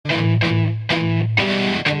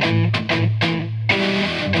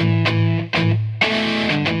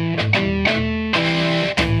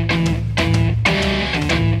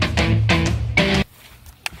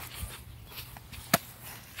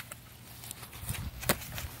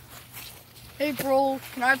Hey, bro,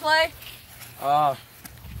 can I play?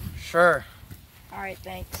 Sure. Alright,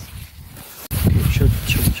 thanks. Okay,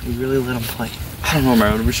 should we really let him play? I don't know,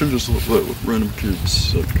 man. We should just let random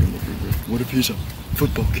kids come over here. What if he's a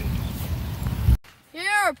football kid?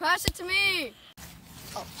 Here, pass it to me.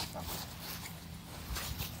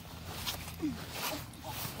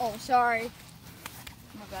 Oh, sorry.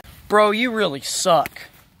 My bad. Bro, you really suck.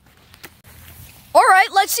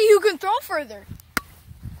 Alright, let's see who can throw further.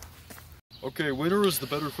 Okay, winner is the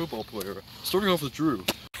better football player. Starting off with Drew.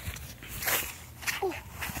 Oh,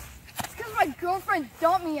 it's because my girlfriend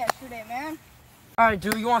dumped me yesterday, man. Alright,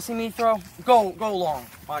 dude, you want to see me throw? Go long.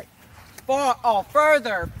 Alright. Oh,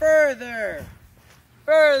 further.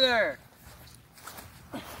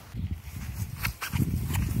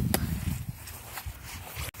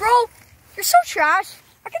 Bro, you're so trash.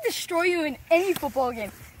 I could destroy you in any football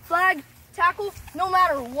game. Flag, tackle, no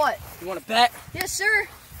matter what. You want to bet? Yes, sir.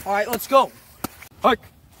 Alright, let's go. Hike.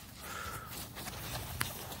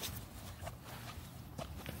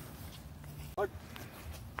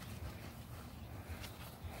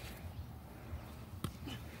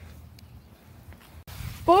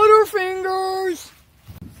 Butterfingers!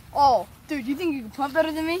 Oh, dude, you think you can punt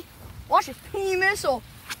better than me? Watch this pea missile.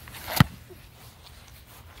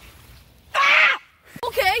 Ah!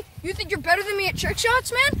 Okay, you think you're better than me at trick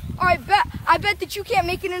shots, man? All right, I bet that you can't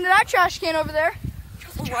make it into that trash can over there.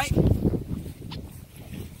 All right.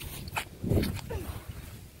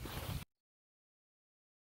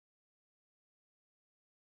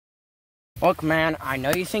 Look, man, I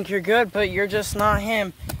know you think you're good, but you're just not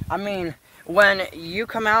him. I mean, when you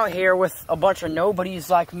come out here with a bunch of nobodies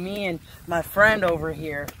like me and my friend over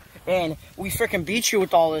here, and we freaking beat you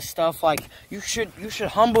with all this stuff, like, you should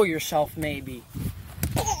humble yourself, maybe.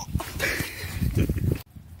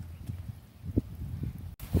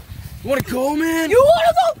 You wanna go, man? You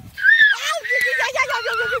wanna go?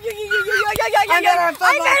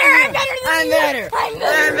 I'm better. I'm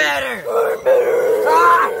better.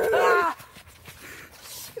 Ah!